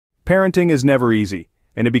Parenting is never easy,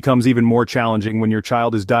 and it becomes even more challenging when your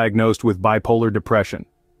child is diagnosed with bipolar depression.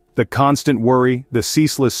 The constant worry, the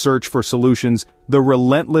ceaseless search for solutions, the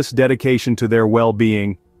relentless dedication to their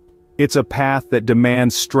well-being. It's a path that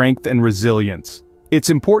demands strength and resilience. It's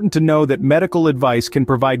important to know that medical advice can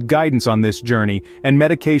provide guidance on this journey, and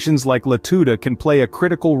medications like Latuda can play a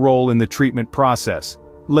critical role in the treatment process.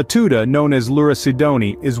 Latuda, known as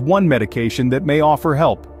lurazidone, is one medication that may offer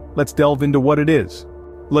help. Let's delve into what it is.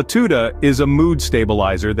 Latuda is a mood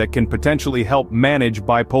stabilizer that can potentially help manage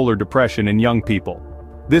bipolar depression in young people.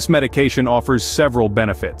 This medication offers several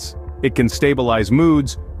benefits. It can stabilize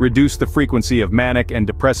moods, reduce the frequency of manic and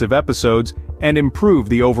depressive episodes, and improve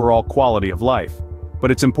the overall quality of life.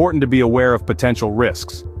 But it's important to be aware of potential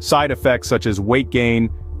risks. Side effects such as weight gain,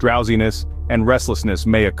 drowsiness, and restlessness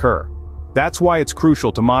may occur. That's why it's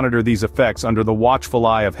crucial to monitor these effects under the watchful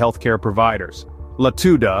eye of healthcare providers.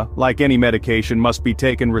 Latuda, like any medication, must be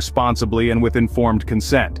taken responsibly and with informed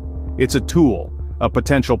consent. It's a tool, a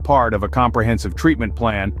potential part of a comprehensive treatment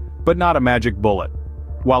plan, but not a magic bullet.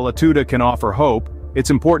 While Latuda can offer hope,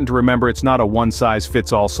 it's important to remember it's not a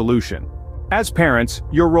one-size-fits-all solution. As parents,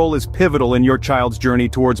 your role is pivotal in your child's journey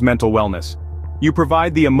towards mental wellness. You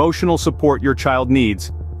provide the emotional support your child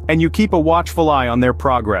needs, and you keep a watchful eye on their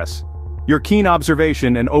progress. Your keen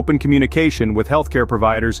observation and open communication with healthcare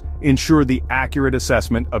providers ensure the accurate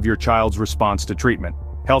assessment of your child's response to treatment.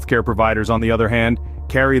 Healthcare providers, on the other hand,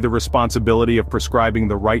 carry the responsibility of prescribing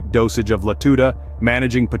the right dosage of Latuda,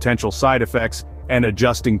 managing potential side effects, and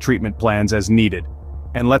adjusting treatment plans as needed.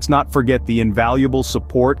 And let's not forget the invaluable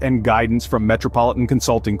support and guidance from Metropolitan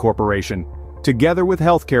Consulting Corporation. Together with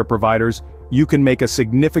healthcare providers, you can make a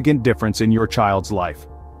significant difference in your child's life.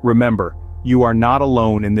 Remember, you are not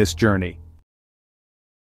alone in this journey.